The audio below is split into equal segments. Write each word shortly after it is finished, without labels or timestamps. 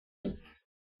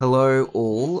Hello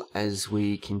all, as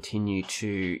we continue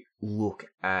to look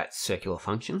at circular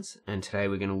functions, and today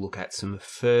we're going to look at some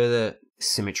further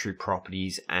symmetry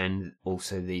properties and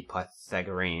also the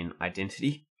Pythagorean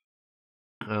identity.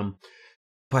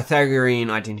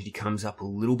 Pythagorean identity comes up a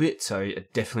little bit, so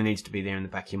it definitely needs to be there in the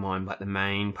back of your mind, but the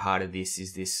main part of this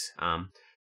is this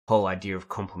whole idea of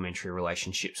complementary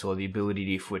relationships, or the ability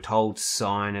to, if we're told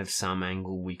sine of some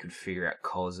angle, we could figure out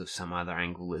cos of some other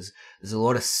angle. There's a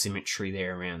lot of symmetry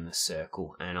there around the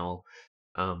circle, and I'll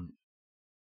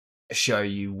show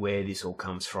you where this all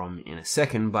comes from in a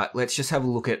second, but let's just have a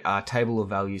look at our table of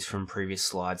values from previous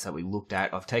slides that we looked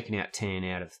at. I've taken out tan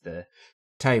out of the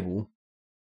table,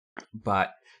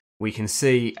 but we can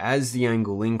see as the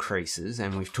angle increases,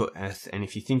 and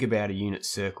if you think about a unit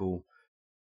circle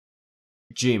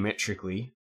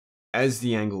geometrically, as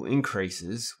the angle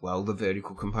increases, well, the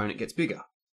vertical component gets bigger,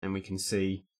 and we can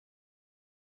see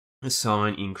the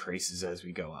sine increases as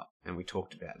we go up, and we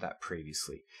talked about that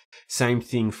previously. Same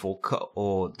thing for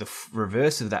the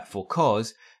reverse of that for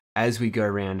cos. As we go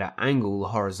around our angle, the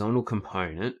horizontal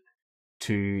component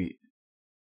to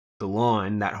the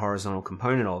line, that horizontal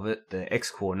component of it, the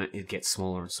x-coordinate, it gets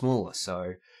smaller and smaller,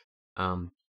 so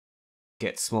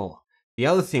gets smaller. The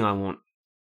other thing I want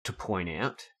to point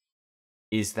out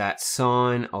is that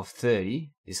sine of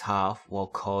 30 is half, while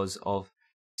cos of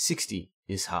 60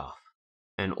 is half.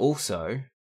 And also,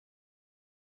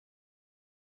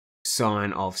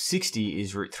 sine of 60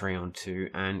 is root 3 on 2,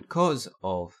 and cos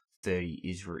of 30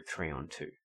 is root 3 on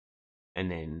 2. And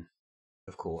then,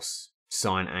 of course,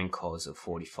 sine and cos of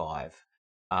 45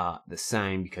 are the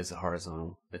same because the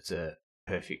horizontal, it's a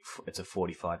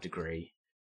 45-degree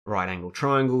right angle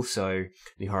triangle, so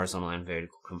the horizontal and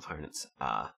vertical components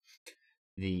are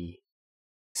the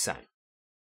same.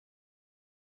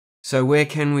 So where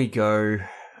can we go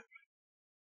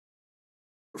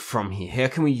from here? How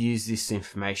can we use this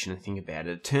information and think about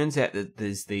it? It turns out that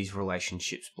there's these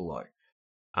relationships below.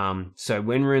 So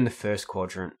when we're in the first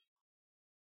quadrant,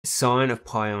 sine of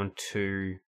pi on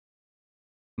 2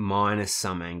 minus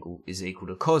some angle is equal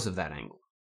to cos of that angle.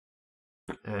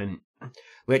 And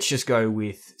let's just go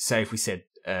with, say if we said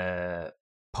pi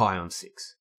on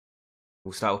 6.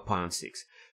 We'll start with pi on 6.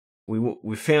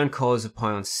 We found cos of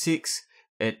pi on 6.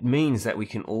 It means that we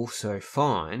can also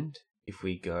find, if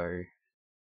we go,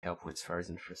 PowerPoint's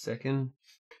frozen for a second.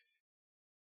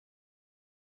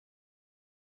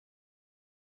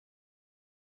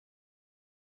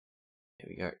 There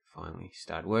we go, finally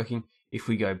started working. If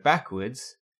we go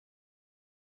backwards,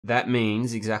 that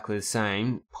means exactly the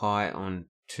same, pi on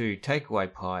 2, take away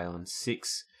pi on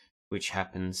 6, which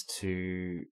happens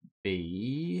to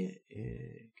be,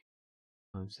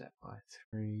 times that by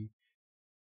 3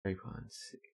 pi on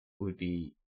 6, would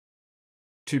be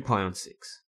 2 pi on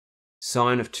 6.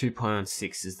 Sine of 2 pi on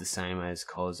 6 is the same as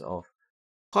cos of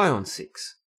pi on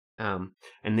 6.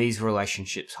 And these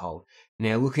relationships hold.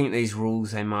 Now, looking at these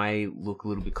rules, they may look a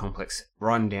little bit complex.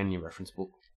 Write them down in your reference book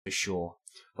for sure.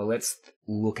 But let's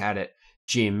look at it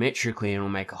geometrically and it'll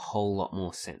make a whole lot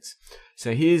more sense.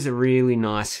 So here's a really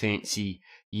nice fancy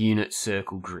unit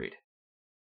circle grid.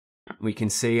 We can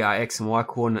see our x and y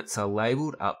coordinates are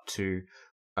labeled up to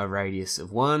a radius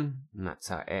of 1, and that's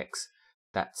our x,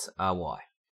 that's our y.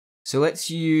 So let's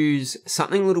use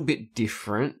something a little bit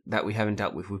different that we haven't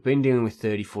dealt with. We've been dealing with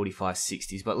 30, 45,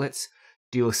 60s, but let's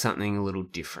deal with something a little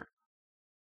different.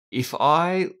 If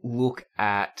I look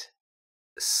at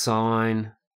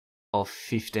sine of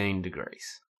 15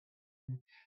 degrees,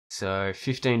 so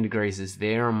 15 degrees is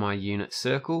there on my unit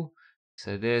circle,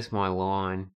 so there's my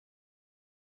line.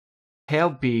 How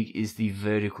big is the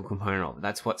vertical component of it?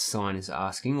 That's what sine is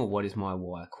asking, or what is my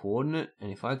y coordinate?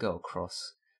 And if I go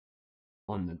across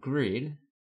on the grid,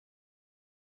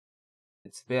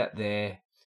 it's about there.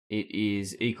 It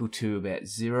is equal to about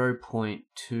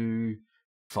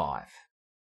 0.25.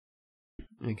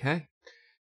 Okay.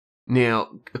 Now,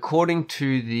 according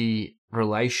to the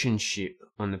relationship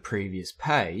on the previous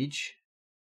page,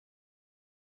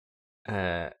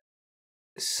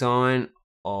 sine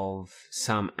of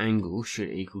some angle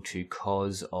should equal to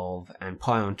cos of, and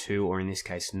pi on 2, or in this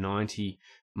case 90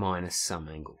 minus some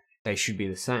angle. They should be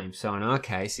the same. So in our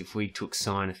case, if we took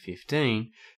sine of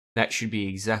 15, that should be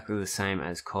exactly the same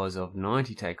as cos of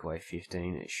 90 take away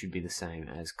 15. It should be the same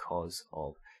as cos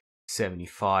of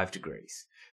 75 degrees.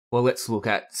 Well, let's look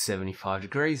at 75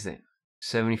 degrees then.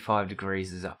 75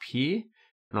 degrees is up here,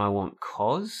 and I want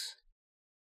cos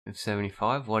of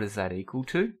 75. What is that equal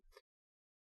to?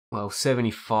 Well,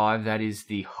 75, that is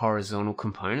the horizontal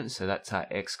component, so that's our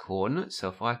x-coordinate. So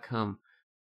if I come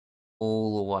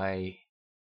all the way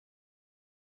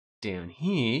down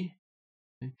here,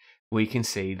 we can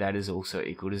see that is also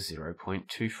equal to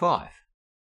 0.25.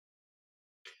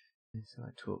 So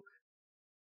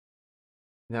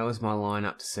that was my line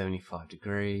up to 75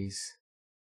 degrees.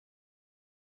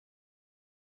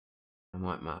 I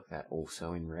might mark that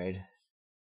also in red to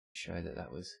show that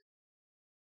that was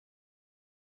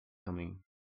coming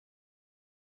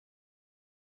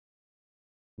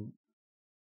a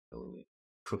little bit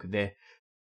crooked there.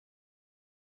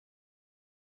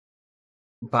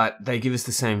 But they give us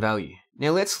the same value.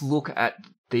 Now let's look at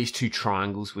these two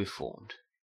triangles we've formed.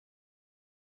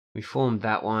 We formed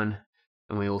that one,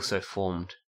 and we also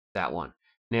formed that one.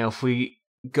 Now if we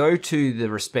go to the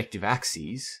respective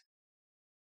axes,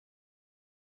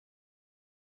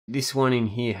 this one in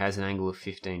here has an angle of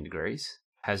 15 degrees,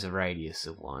 has a radius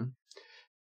of 1.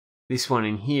 This one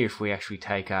in here, if we actually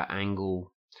take our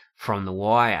angle from the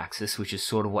y-axis, which is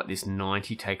sort of what this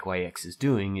 90 take away x is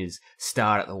doing, is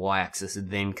start at the y-axis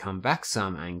and then come back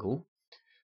some angle,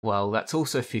 well, that's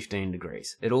also 15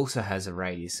 degrees. It also has a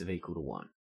radius of equal to 1.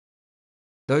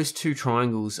 Those two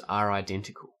triangles are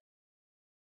identical.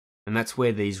 And that's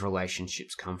where these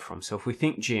relationships come from. So if we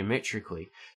think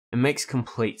geometrically, it makes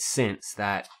complete sense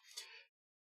that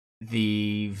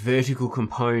the vertical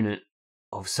component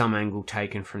of some angle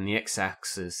taken from the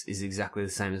x-axis is exactly the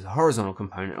same as the horizontal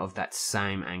component of that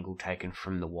same angle taken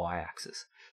from the y-axis.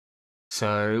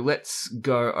 So let's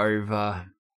go over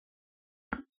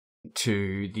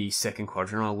to the second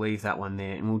quadrant. I'll leave that one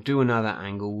there, and we'll do another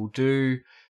angle. We'll do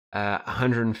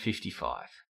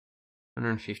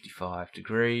 155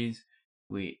 degrees,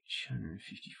 which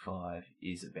 155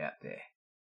 is about there.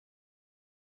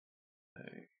 So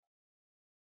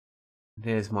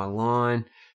there's my line,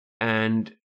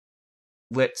 and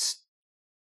let's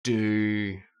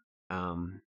do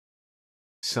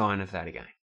sine of that again.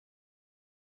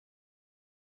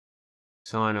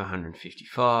 Sine of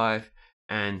 155,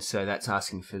 and so that's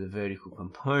asking for the vertical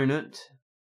component.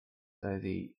 So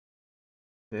the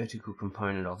vertical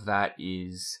component of that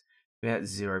is about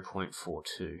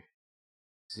 0.42.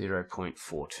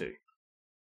 0.42.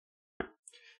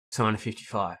 Sine of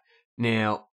 55.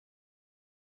 Now,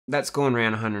 that's gone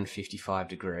around 155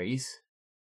 degrees,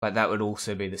 but that would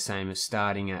also be the same as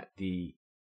starting at the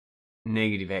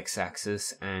negative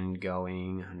x-axis and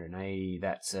going 180,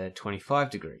 that's 25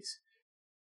 degrees.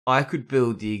 I could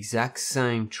build the exact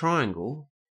same triangle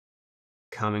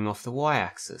coming off the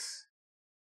y-axis,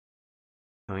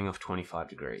 coming off 25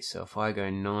 degrees. So if I go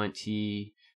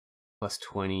 90 plus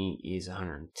 20 is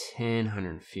 110,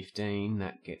 115,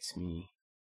 that gets me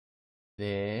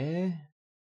there.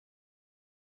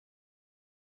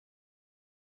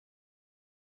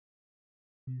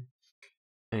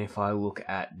 And if I look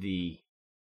at the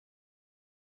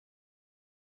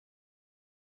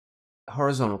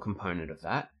horizontal component of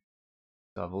that,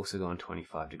 so I've also gone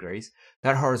 25 degrees,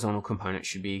 that horizontal component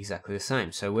should be exactly the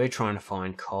same. So we're trying to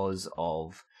find cos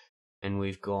of, and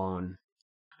we've gone,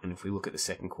 and if we look at the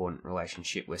second coordinate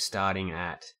relationship, we're starting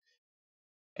at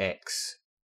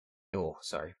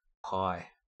pi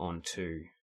onto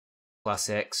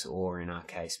plus x, or in our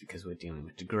case, because we're dealing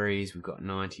with degrees, we've got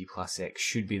 90 plus x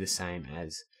should be the same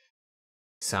as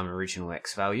some original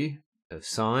x value of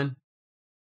sine.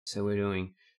 So we're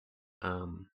doing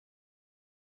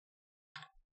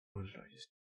what did I just?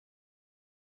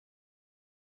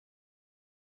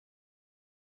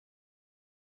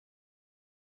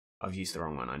 I've used the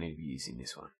wrong one. I need to be using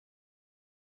this one.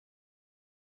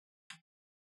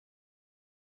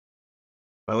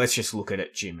 But let's just look at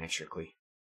it geometrically.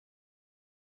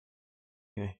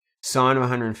 Okay. Sine of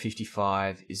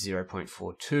 155 is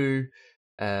 0.42.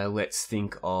 Let's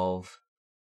think of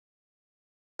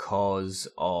cos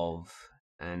of,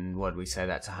 and what do we say?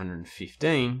 That's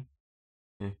 115.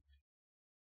 Okay.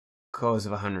 Cos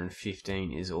of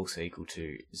 115 is also equal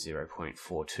to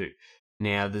 0.42.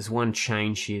 Now, there's one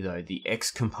change here, though. The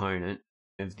x component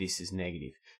of this is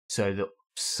negative. So the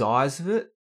size of it,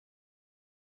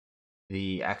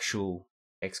 the actual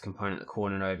x component, the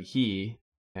coordinate over here,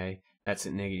 okay, that's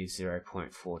at negative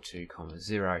 0.42,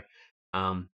 0.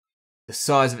 The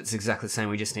size of it's exactly the same.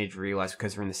 We just need to realize,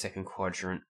 because we're in the second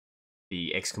quadrant,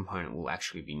 the x component will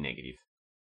actually be negative.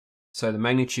 So the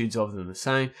magnitudes of them are the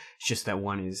same. It's just that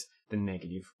one is the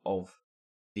negative of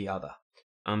the other.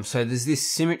 So there's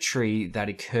this symmetry that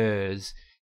occurs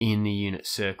in the unit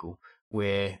circle,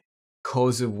 where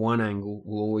cos of one angle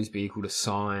will always be equal to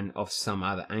sine of some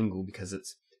other angle, because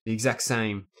it's the exact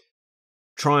same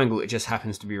triangle. It just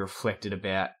happens to be reflected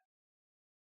about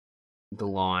the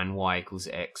line y equals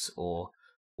x or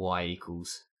y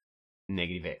equals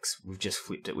negative x. We've just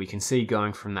flipped it. We can see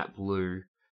going from that blue,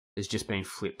 it's just been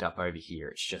flipped up over here.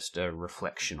 It's just a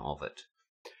reflection of it.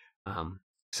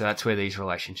 So that's where these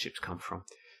relationships come from.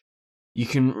 You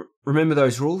can remember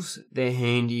those rules, they're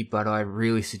handy, but I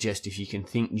really suggest if you can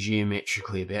think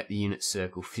geometrically about the unit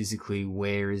circle, physically,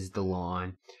 where is the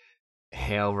line,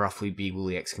 how roughly big will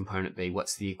the X component be,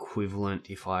 what's the equivalent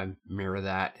if I mirror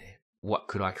that, what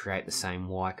could I create the same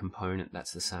Y component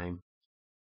that's the same.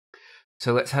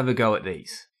 So let's have a go at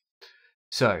these.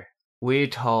 So we're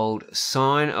told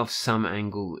sine of some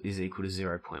angle is equal to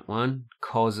 0.1,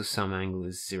 cos of some angle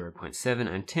is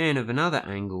 0.7, and tan of another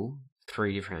angle,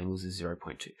 3 different angles, is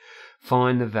 0.2.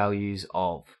 Find the values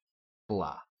of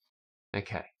blah.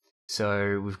 Okay,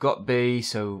 so we've got B,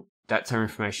 so that's our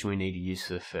information we need to use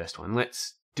for the first one.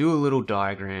 Let's do a little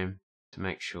diagram to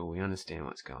make sure we understand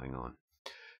what's going on.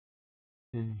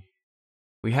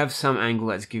 We have some angle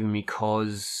that's given me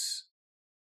cos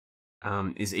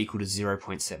is equal to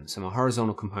 0.7. So my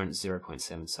horizontal component is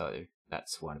 0.7, so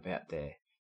that's what about there.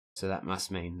 So that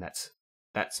must mean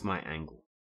that's my angle.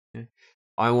 Okay.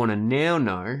 I want to now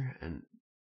know, and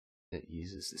it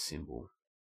uses the symbol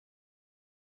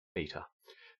beta.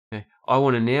 Okay. I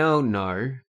want to now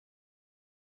know,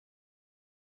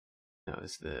 that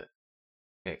was the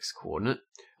X coordinate,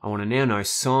 I want to now know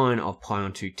sine of pi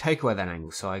on 2, take away that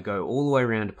angle. So I go all the way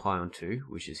around to pi on 2,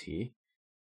 which is here,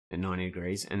 at 90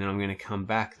 degrees, and then I'm going to come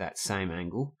back that same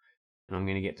angle, and I'm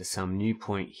going to get to some new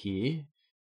point here,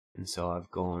 and so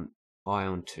I've gone pi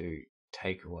on 2,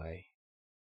 take away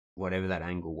whatever that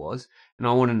angle was, and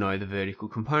I want to know the vertical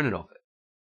component of it.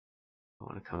 I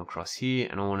want to come across here,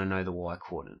 and I want to know the Y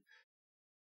coordinate.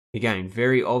 Again,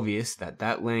 very obvious that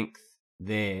that length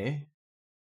there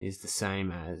is the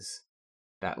same as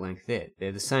that length there.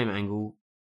 They're the same angle,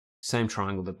 same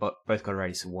triangle, they've both got a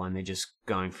radius of 1, they're just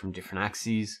going from different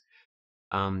axes.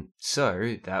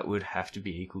 So that would have to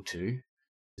be equal to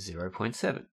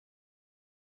 0.7.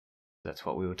 That's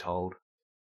what we were told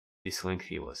this length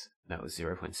here was. That was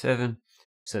 0.7.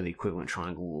 So the equivalent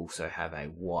triangle will also have a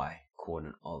Y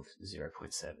coordinate of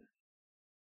 0.7.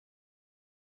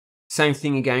 Same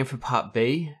thing again for part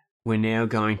B. We're now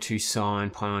going to sine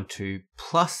pi on 2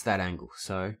 plus that angle.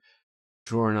 So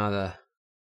draw another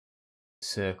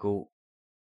circle.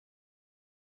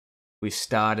 We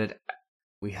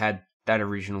had that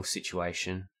original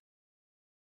situation.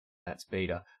 That's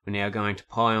beta. We're now going to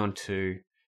pi on 2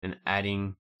 and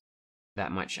adding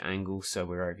that much angle, so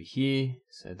we're over here,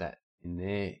 so that in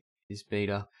there is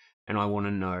beta, and I want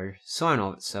to know sine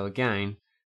of it. So again,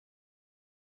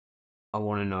 I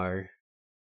want to know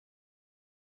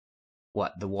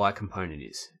what the Y component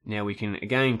is. Now we can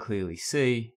again clearly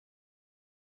see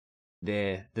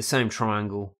they're the same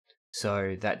triangle,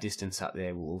 so that distance up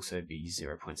there will also be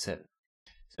 0.7.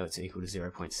 So it's equal to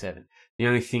 0.7. The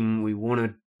only thing we want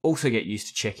to also get used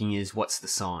to checking is what's the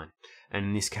sign. And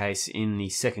in this case, in the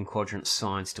second quadrant,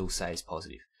 sine still stays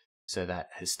positive. So that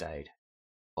has stayed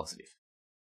positive.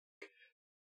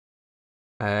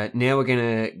 Now we're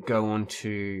going to go on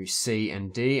to C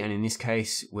and D, and in this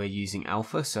case we're using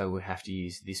alpha, so we have to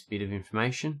use this bit of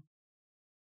information.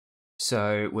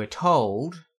 So we're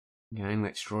told, again,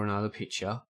 let's draw another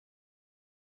picture.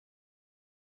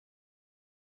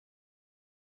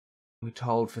 We're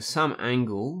told for some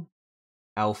angle,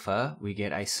 alpha, we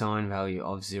get a sine value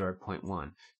of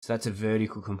 0.1. So that's a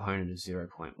vertical component of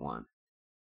 0.1.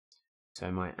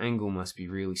 So my angle must be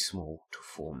really small to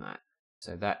form that.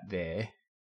 So that there,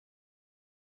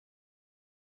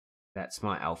 that's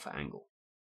my alpha angle.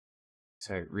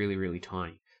 So really, really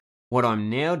tiny. What I'm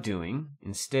now doing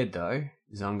instead though,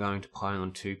 is I'm going to pi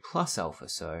on 2 plus alpha.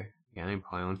 So again,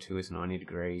 pi on 2 is 90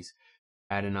 degrees.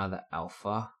 Add another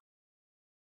alpha.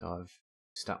 So I've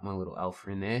stuck my little alpha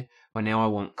in there. But now I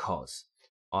want cos.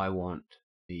 I want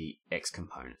the X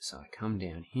component. So I come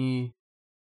down here,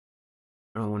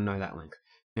 and I want to know that length.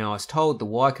 Now I was told the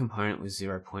Y component was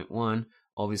 0.1.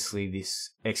 Obviously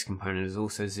this X component is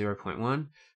also 0.1.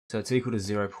 So it's equal to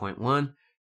 0.1.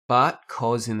 But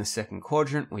cos in the second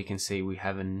quadrant, we can see we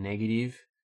have a negative.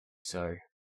 So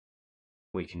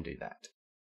we can do that.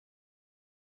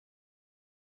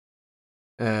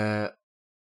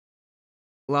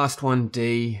 Last one,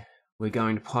 D, we're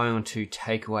going to pi on 2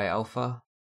 take away alpha.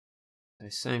 So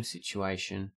same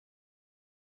situation.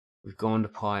 We've gone to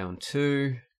pi on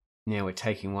 2. Now we're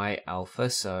taking away alpha,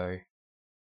 so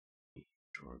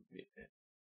draw a bit of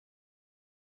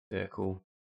circle.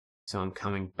 So I'm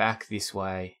coming back this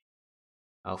way,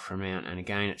 alpha amount, and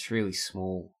again it's really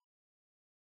small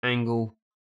angle.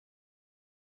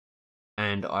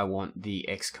 And I want the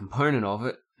X component of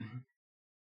it.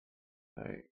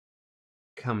 So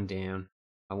come down,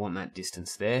 I want that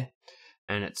distance there.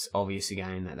 and it's obvious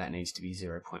again that that needs to be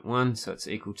 0.1, so it's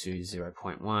equal to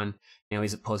 0.1. Now,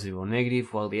 is it positive or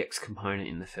negative? Well, the x component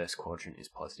in the first quadrant is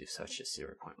positive, so it's just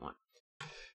 0.1.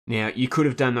 Now, you could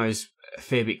have done those a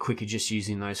fair bit quicker just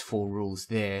using those 4 rules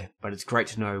there, but it's great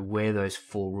to know where those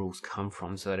 4 rules come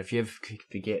from, so that if you ever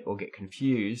forget or get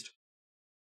confused,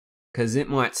 because it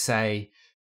might say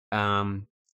sine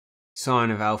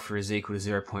of alpha is equal to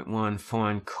 0.1,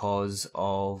 find cos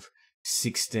of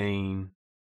 16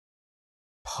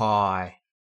 pi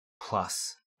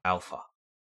plus alpha.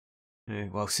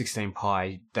 Well, 16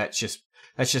 pi, that's just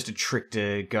a trick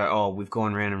to go, oh, we've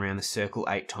gone round and round the circle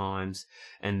 8 times,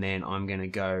 and then I'm going to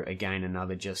go again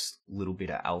another just little bit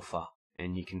of alpha.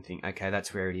 And you can think, okay,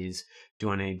 that's where it is.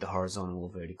 Do I need the horizontal or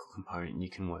vertical component? And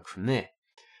you can work from there.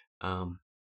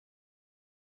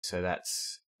 So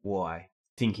that's why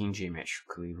thinking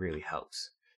geometrically really helps.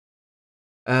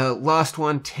 Last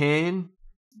one, tan.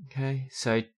 Okay,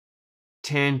 so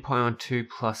tan pi on 2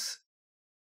 plus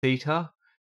theta.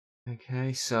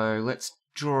 Okay, so let's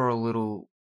draw a little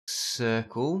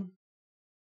circle.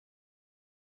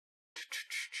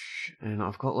 And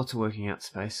I've got lots of working out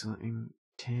space. So let me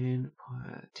tan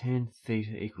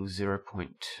theta equals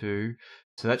 0.2.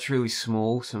 So that's really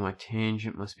small, so my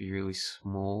tangent must be really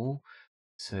small.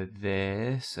 So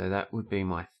there, so that would be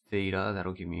my theta.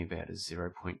 That'll give me about a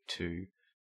 0.2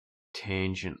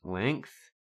 tangent length.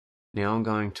 Now I'm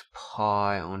going to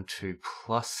pi on 2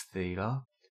 plus theta,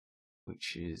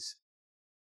 which is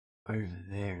over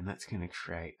there, and that's going to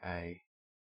create a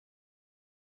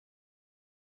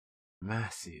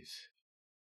massive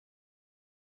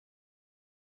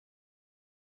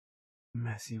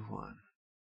one.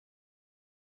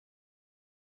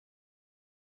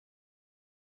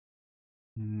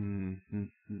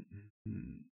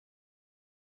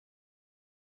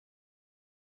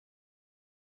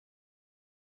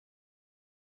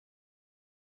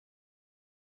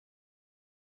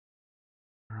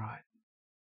 Right.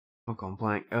 I've gone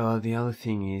blank. Oh, the other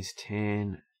thing is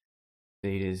tan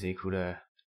theta is equal to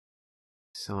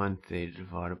sine theta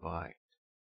divided by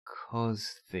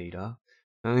cos theta.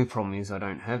 The only problem is I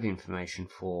don't have information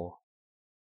for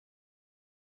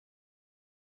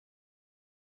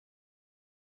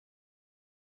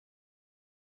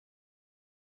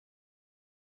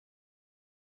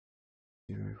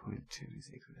 (0.2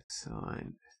 is equal to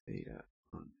sine theta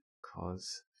on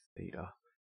cos theta.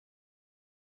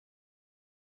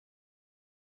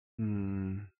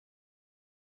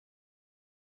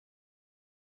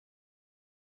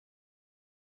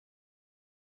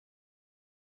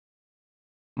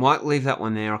 Might leave that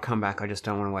one there. I'll come back. I just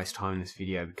don't want to waste time in this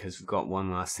video because we've got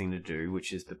one last thing to do,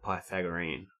 which is the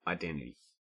Pythagorean identity.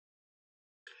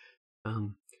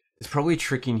 There's probably a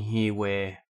trick in here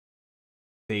where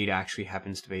theta actually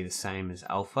happens to be the same as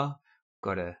alpha.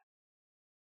 Got to...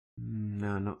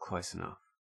 No, not close enough.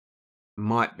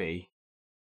 Might be.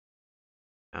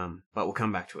 But we'll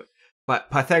come back to it.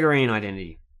 But Pythagorean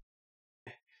identity.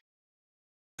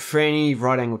 For any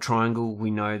right angle triangle, we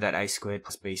know that a squared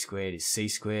plus b squared is c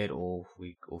squared, or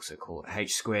we also call it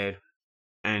h squared.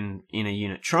 And in a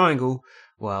unit triangle,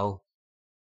 well,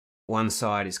 one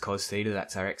side is cos theta,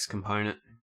 that's our x component.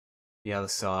 The other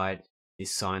side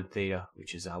is sine theta,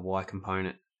 which is our y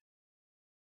component.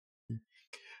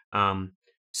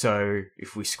 So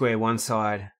if we square one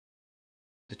side,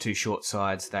 the two short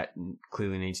sides, that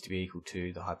clearly needs to be equal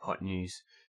to the hypotenuse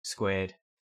squared.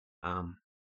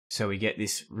 So we get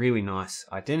this really nice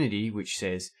identity which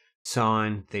says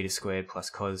sine theta squared plus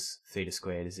cos theta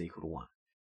squared is equal to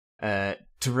 1.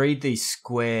 To read these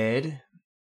squared,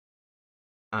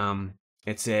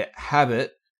 it's a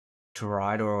habit to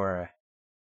write, or a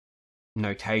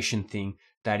notation thing,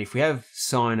 that if we have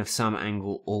sine of some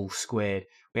angle all squared,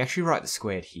 we actually write the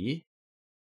squared here.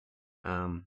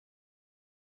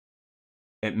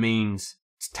 It means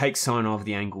take sine of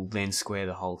the angle, then square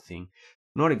the whole thing.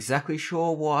 Not exactly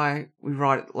sure why we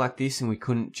write it like this, and we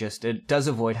couldn't just... It does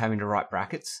avoid having to write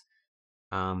brackets.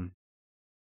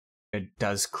 It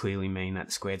does clearly mean that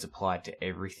the squared's applied to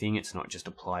everything. It's not just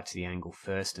applied to the angle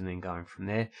first and then going from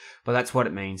there. But that's what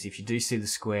it means. If you do see the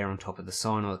square on top of the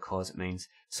sine or the cos, it means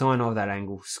sine of that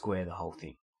angle, square the whole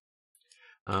thing.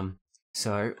 And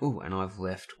I've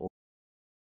left...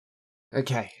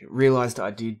 Okay, realised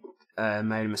I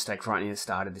made a mistake right near the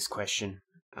start of this question.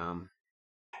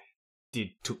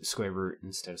 Took the square root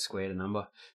instead of squared a number,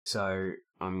 so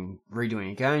I'm redoing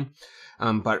it again.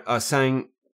 But I was saying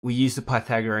we use the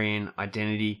Pythagorean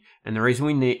identity, and the reason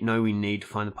we need to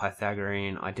find the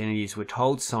Pythagorean identity is we're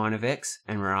told sine of x,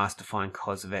 and we're asked to find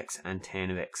cos of x and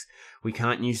tan of x. We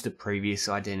can't use the previous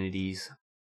identities.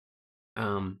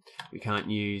 We can't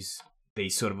use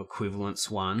these sort of equivalence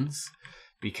ones,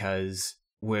 because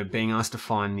we're being asked to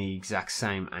find the exact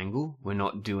same angle. We're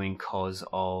not doing cos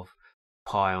of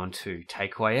pi on 2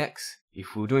 take away x.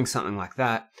 If we were doing something like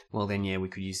that, well then yeah, we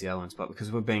could use the other ones, but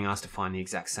because we're being asked to find the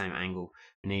exact same angle,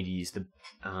 we need to use the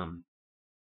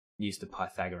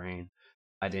Pythagorean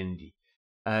identity.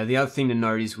 The other thing to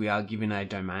note is we are given a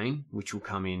domain, which will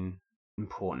come in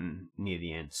important near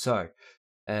the end. So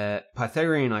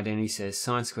Pythagorean identity says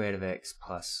sine squared of x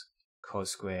plus cos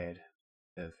squared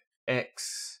of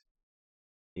x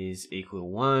is equal to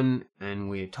 1, and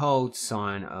we're told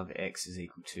sine of x is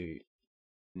equal to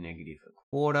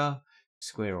 -1/4.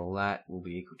 Square all that will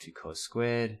be equal to cos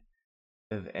squared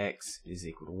of x is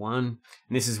equal to 1.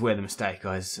 And this is where the mistake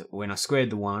goes. When I squared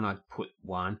the 1, I put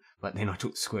 1, but then I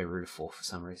took the square root of 4 for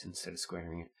some reason instead of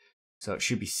squaring it. So it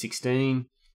should be 16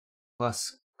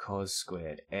 plus cos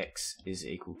squared x is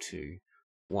equal to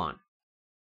 1.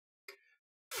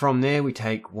 From there, we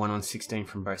take 1 on 16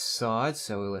 from both sides,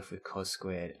 so we're left with cos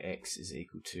squared x is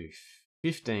equal to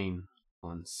 15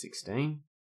 on 16.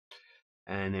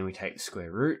 And then we take the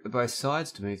square root of both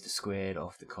sides to move the squared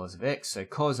off the cos of x. So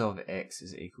cos of x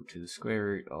is equal to the square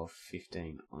root of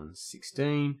 15 on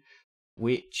 16,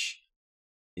 which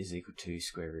is equal to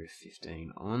square root of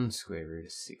 15 on square root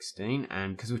of 16.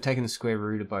 And because we've taken the square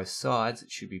root of both sides,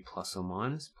 it should be plus or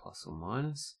minus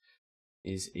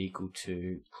is equal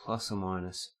to plus or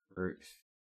minus root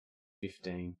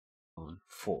 15 on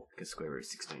 4, because square root of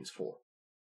 16 is 4.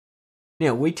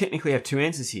 Now, we technically have two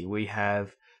answers here. We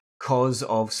have cos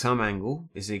of some angle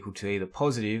is equal to either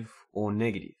positive or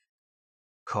negative.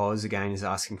 Cos, again, is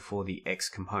asking for the x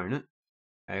component,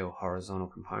 okay, or horizontal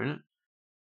component.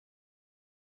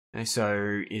 Okay,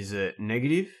 so is it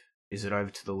negative? Is it over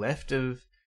to the left of,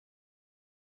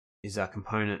 is our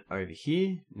component over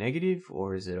here negative,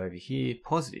 or is it over here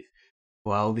positive?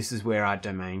 Well, this is where our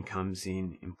domain comes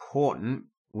in important.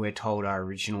 We're told our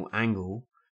original angle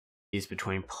is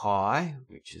between pi,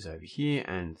 which is over here,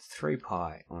 and 3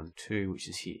 pi on 2, which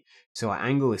is here. So our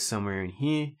angle is somewhere in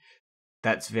here.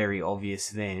 That's very obvious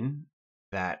then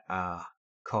that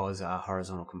cos, our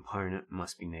horizontal component,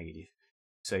 must be negative.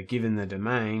 So given the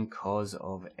domain, cos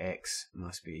of x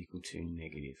must be equal to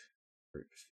negative root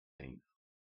 15.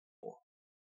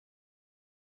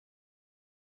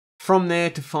 From there,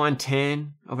 to find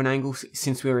tan of an angle,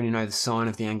 since we already know the sine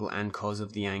of the angle and cos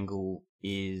of the angle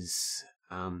is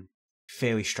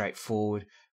fairly straightforward,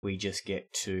 we just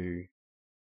get to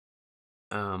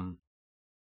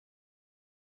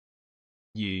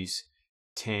use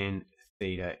tan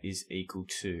theta is equal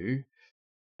to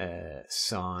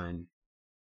sine,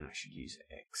 I should use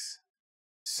x,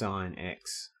 sine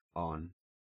x on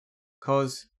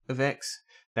cos of x.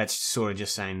 That's sort of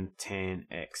just saying tan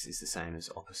x is the same as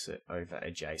opposite over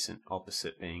adjacent,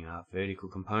 opposite being our vertical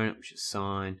component, which is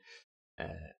sine,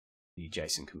 the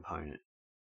adjacent component,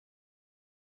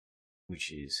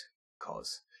 which is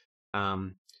cos.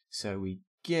 So we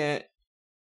get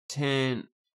tan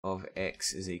of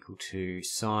x is equal to,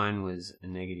 sine was a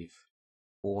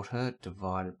 -1/4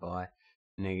 divided by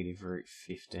negative root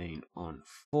 15 on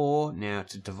 4. Now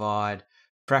to divide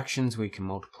fractions, we can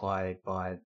multiply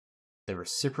by the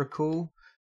reciprocal,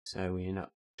 so we end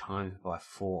up times by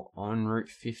 4 on root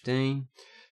 15.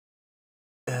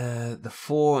 The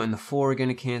 4 and the 4 are going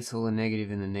to cancel, the negative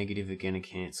and the negative are going to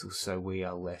cancel, so we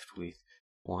are left with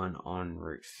 1 on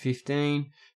root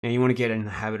 15. Now you want to get in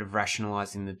the habit of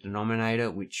rationalizing the denominator,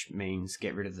 which means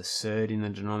get rid of the surd in the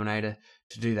denominator.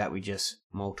 To do that, we just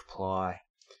multiply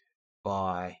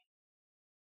by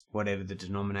whatever the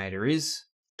denominator is,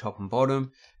 top and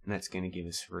bottom, and that's going to give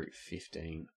us root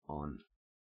 15 on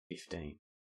 15.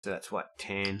 So that's what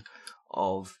tan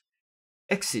of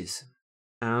x is.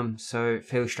 So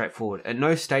fairly straightforward. At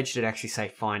no stage did it actually say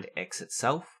find x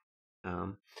itself,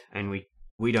 and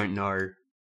we don't know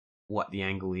what the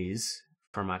angle is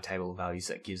from our table of values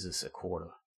that gives us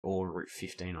 1/4 or root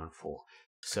 15 on 4.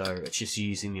 So it's just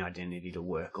using the identity to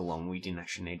work along. We didn't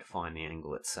actually need to find the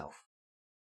angle itself.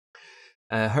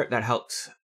 Hope that helps.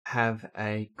 Have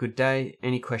a good day.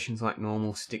 Any questions, like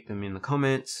normal, stick them in the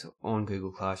comments on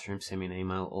Google Classroom, send me an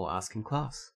email, or ask in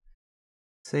class.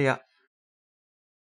 See ya.